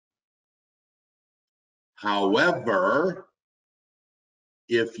However,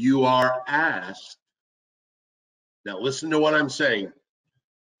 if you are asked, now listen to what I'm saying.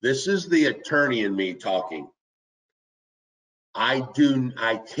 This is the attorney in me talking. I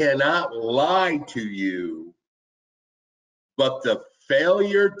cannot lie to you, but the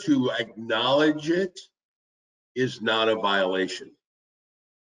failure to acknowledge it is not a violation.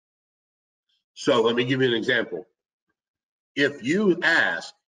 So let me give you an example. If you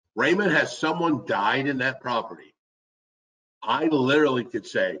ask, Raymond, has someone died in that property? I literally could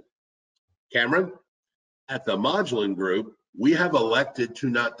say, Cameron, at the Modulin Group, we have elected to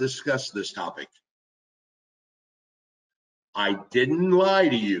not discuss this topic. I didn't lie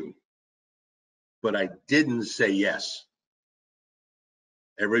to you, but I didn't say yes.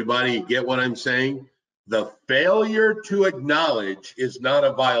 Everybody get what I'm saying? The failure to acknowledge is not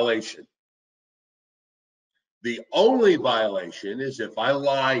a violation. The only violation is if I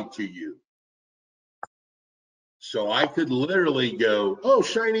lie to you. So I could literally go, oh,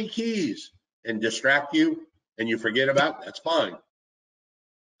 shiny keys, and distract you, and you forget about it. That's fine.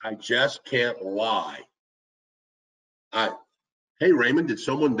 I just can't lie. Hey, Raymond, did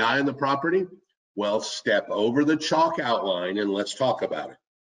someone die on the property? Well, step over the chalk outline and let's talk about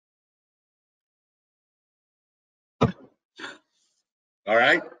it. All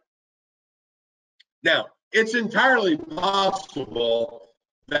right. Now, it's entirely possible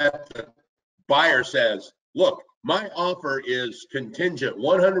that the buyer says, look, my offer is contingent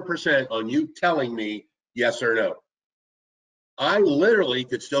 100% on you telling me yes or no. I literally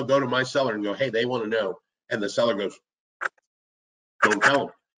could still go to my seller and go, hey, they want to know. And the seller goes, don't tell them.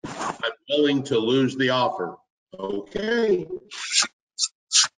 I'm willing to lose the offer. Okay.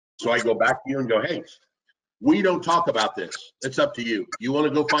 So I go back to you and go, hey, we don't talk about this. It's up to you. You want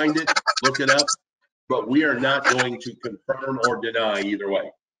to go find it, look it up, but we are not going to confirm or deny either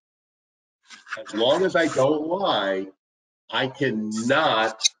way. As long as I don't lie, I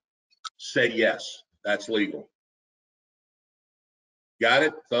cannot say yes. That's legal. Got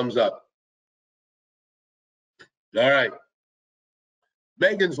it? Thumbs up. All right.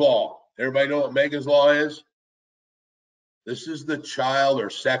 Megan's Law. Everybody know what Megan's Law is? This is the child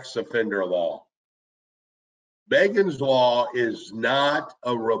or sex offender law. Megan's Law is not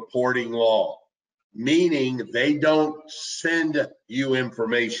a reporting law, meaning they don't send you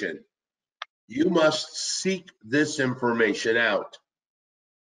information. You must seek this information out.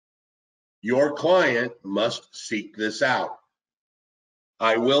 Your client must seek this out.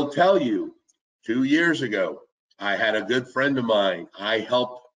 I will tell you, 2 years ago, I had a good friend of mine. I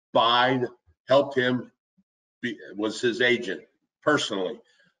helped him, was his agent personally.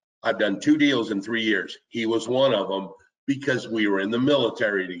 I've done 2 deals in 3 years. He was one of them because we were in the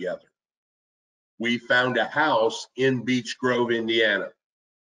military together. We found a house in Beech Grove, Indiana.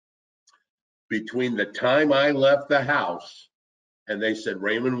 Between the time I left the house and they said,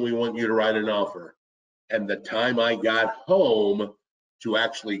 Raymond, we want you to write an offer, and the time I got home to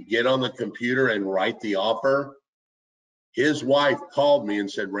actually get on the computer and write the offer, his wife called me and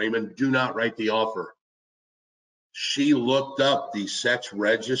said, Raymond, do not write the offer. She looked up the sex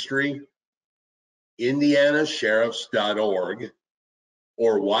registry, indianasheriffs.org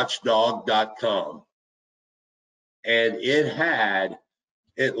or watchdog.com. And it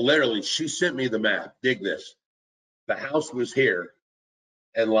literally, she sent me the map. Dig this. The house was here,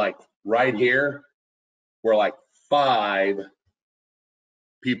 and like right here were like 5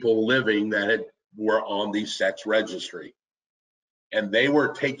 people living that were on the sex registry. And they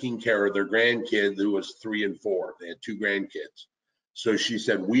were taking care of their grandkid who was 3 and 4. They had 2 grandkids. So she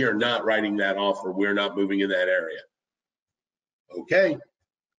said, we are not writing that offer. We're not moving in that area. Okay,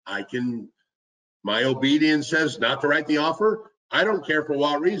 my obedience says not to write the offer. I don't care for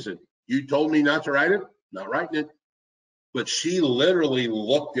what reason. You told me not to write it, not writing it. But she literally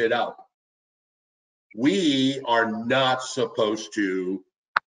looked it up. We are not supposed to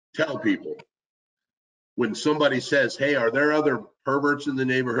tell people. When somebody says, hey, are there other perverts in the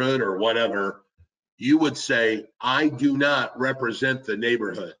neighborhood or whatever, you would say, I do not represent the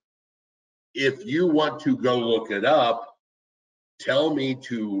neighborhood. If you want to go look it up, tell me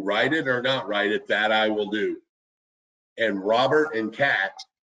to write it or not write it, that I will do. And Robert and Kat,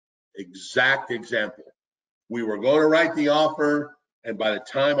 exact example. We were going to write the offer, and by the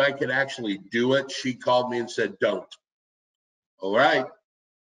time I could actually do it, she called me and said, don't. All right.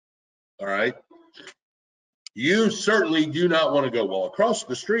 All right. You certainly do not want to go, well, across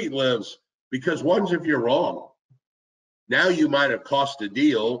the street lives, because one's if you're wrong. Now you might have cost a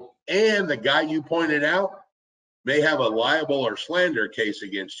deal, and the guy you pointed out may have a libel or slander case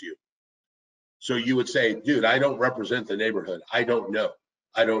against you. So you would say, dude, I don't represent the neighborhood. I don't know.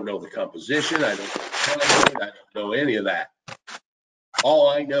 I don't know the composition. I don't know the content. I don't know any of that. All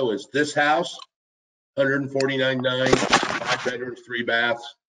I know is this house, 149.9, 5 bedrooms, 3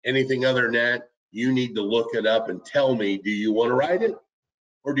 baths. Anything other than that, you need to look it up and tell me, do you want to write it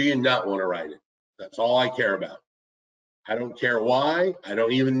or do you not want to write it? That's all I care about. I don't care why. I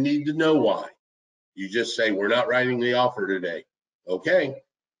don't even need to know why. You just say, we're not writing the offer today. Okay.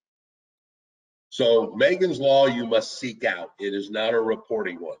 So Megan's Law, you must seek out. It is not a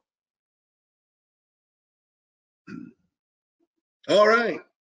reporting one. All right.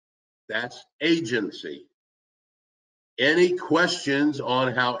 That's agency. Any questions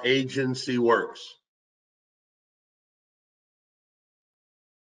on how agency works?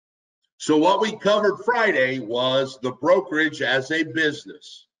 So what we covered Friday was the brokerage as a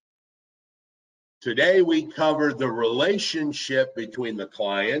business. Today we covered the relationship between the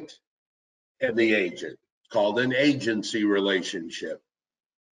client and the agent, called an agency relationship.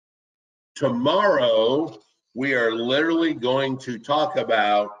 Tomorrow, we are literally going to talk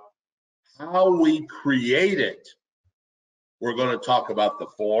about how we create it. We're going to talk about the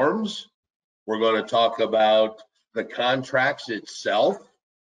forms. We're going to talk about the contracts itself.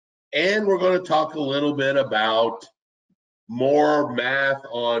 And we're going to talk a little bit about more math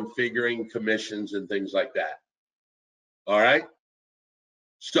on figuring commissions and things like that. All right.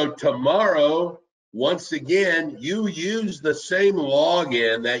 So tomorrow, once again, you use the same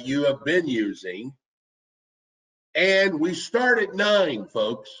login that you have been using. And we start at 9,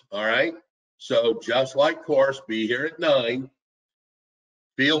 folks. All right. So just like course, be here at 9.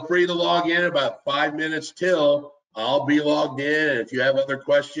 Feel free to log in about 5 minutes till. I'll be logged in. And if you have other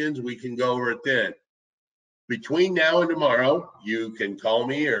questions, we can go over it then. Between now and tomorrow, you can call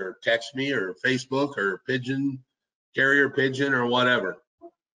me or text me or Facebook or pigeon, carrier pigeon or whatever.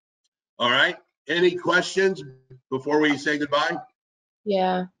 All right. Any questions before we say goodbye?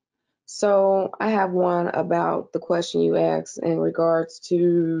 Yeah. So I have one about the question you asked in regards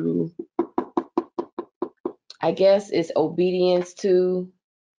to, I guess it's obedience to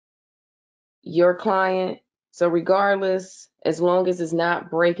your client. So regardless, as long as it's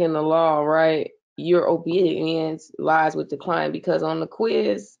not breaking the law, right, your obedience lies with the client, because on the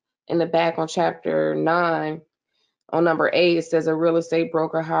quiz in the back on chapter 9, on number 8, it says a real estate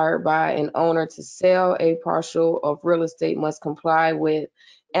broker hired by an owner to sell a parcel of real estate must comply with,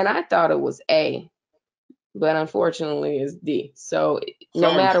 and I thought it was A, but unfortunately it's D. So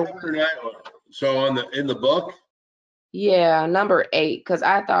no matter what. So in the book? Yeah, number 8, because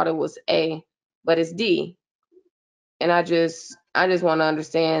I thought it was A, but it's D. And I just want to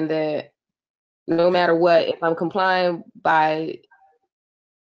understand that no matter what, if I'm complying by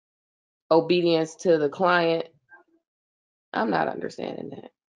obedience to the client, I'm not understanding that.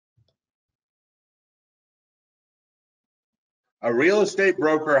 A real estate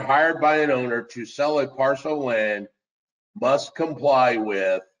broker hired by an owner to sell a parcel of land must comply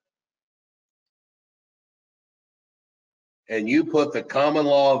with, and you put the common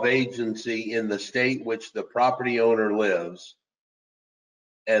law of agency in the state which the property owner lives.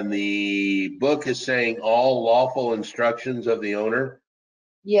 And the book is saying all lawful instructions of the owner.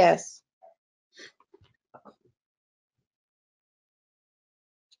 Yes.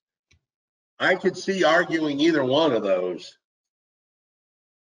 I could see arguing either one of those.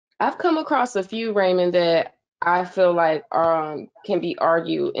 I've come across a few, Raymond, that I feel like can be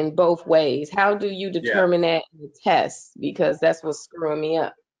argued in both ways. How do you determine that in the test? Because that's what's screwing me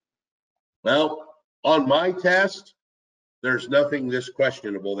up. Well, on my test, there's nothing this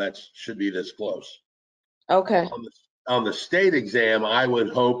questionable that should be this close. Okay. On the state exam, I would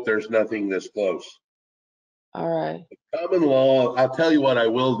hope there's nothing this close. All right. The common law, I'll tell you what I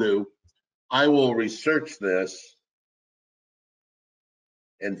will do. I will research this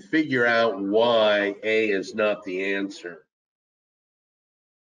and figure out why A is not the answer.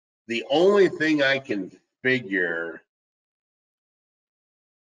 The only thing I can figure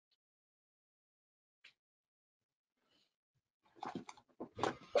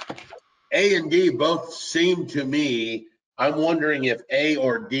A and D both seem to me, I'm wondering if A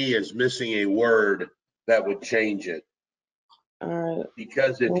or D is missing a word that would change it. All right.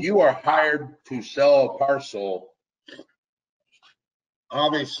 Because if you are hired to sell a parcel,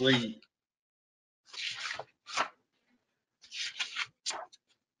 obviously,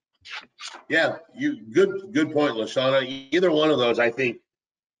 yeah, good point, Lashana. Either one of those, I think.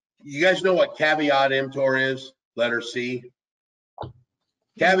 You guys know what caveat emptor is? Letter C.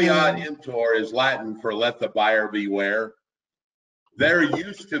 Caveat emptor is Latin for let the buyer beware. There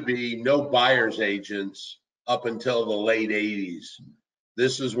used to be no buyer's agents up until the late 80s.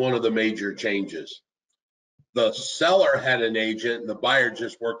 This is one of the major changes. The seller had an agent, the buyer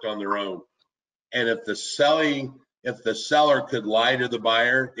just worked on their own. And if the seller could lie to the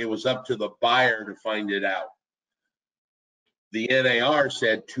buyer, it was up to the buyer to find it out. The NAR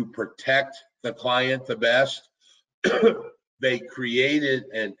said to protect the client the best, they created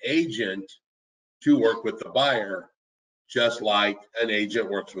an agent to work with the buyer, just like an agent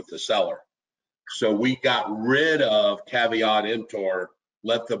works with the seller. So we got rid of caveat emptor,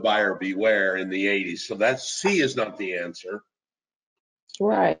 let the buyer beware in the 80s. So that's C is not the answer.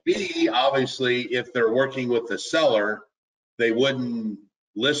 Right. B, obviously, if they're working with the seller, they wouldn't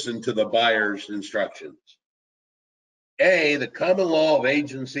listen to the buyer's instructions. A, the common law of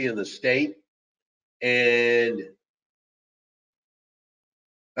agency in the state. And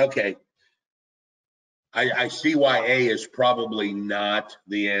okay, I see why A is probably not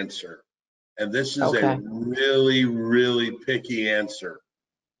the answer. And this is Okay. a really, really picky answer.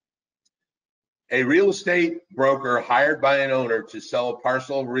 A real estate broker hired by an owner to sell a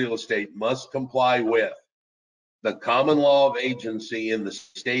parcel of real estate must comply with the common law of agency in the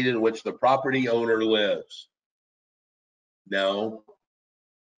state in which the property owner lives. No,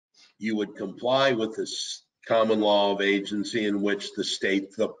 you would comply with the common law of agency in which the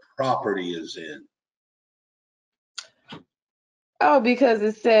state the property is in. Oh, because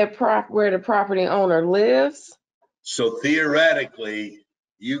it said where the property owner lives. So theoretically,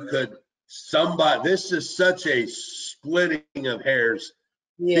 you could this is such a splitting of hairs.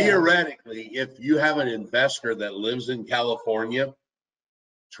 Yeah. Theoretically, if you have an investor that lives in California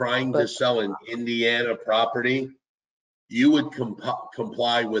trying to sell an Indiana property, you would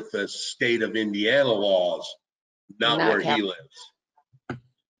comply with the state of Indiana laws, not where he lives.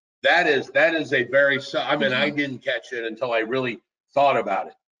 That is a very, I mean, I didn't catch it until I really thought about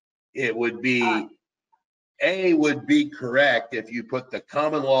it. It would be, A would be correct if you put the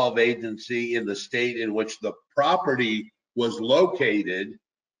common law of agency in the state in which the property was located.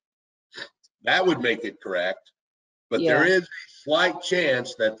 That would make it correct. But there is a slight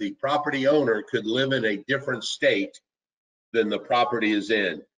chance that the property owner could live in a different state than the property is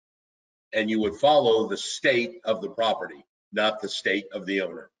in. And you would follow the state of the property, not the state of the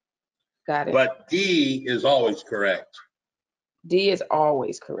owner. Got it. But D is always correct. D is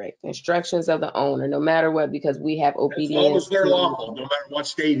always correct. Instructions of the owner, no matter what, because we have obedience. As long as they're lawful, no matter what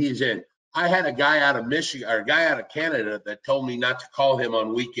state he's in. I had a guy out of Michigan, or a guy out of Canada that told me not to call him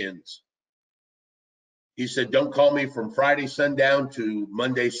on weekends. He said, don't call me from Friday sundown to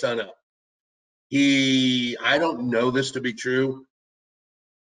Monday sunup. I don't know this to be true.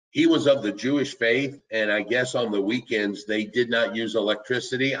 He was of the Jewish faith, and I guess on the weekends they did not use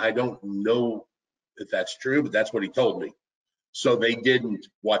electricity. I don't know if that's true, but that's what he told me. So they didn't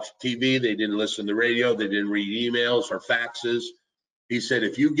watch TV, they didn't listen to the radio, they didn't read emails or faxes. He said,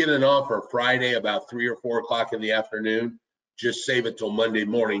 if you get an offer Friday about 3 or 4 o'clock in the afternoon, just save it till Monday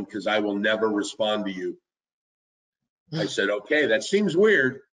morning because I will never respond to you. I said, okay, that seems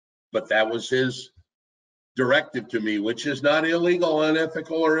weird, but that was his directive to me, which is not illegal,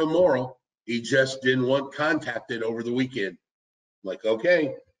 unethical, or immoral. He just didn't want contacted over the weekend. Like,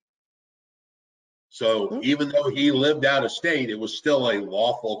 okay. So even though he lived out of state, it was still a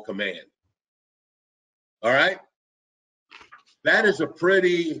lawful command. All right. That is a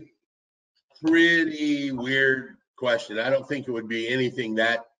pretty weird question. I don't think it would be anything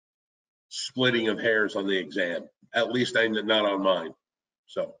that splitting of hairs on the exam. At least not on mine.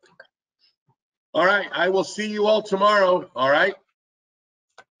 So, all right. I will see you all tomorrow. All right.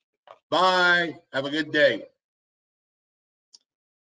 Bye. Have a good day.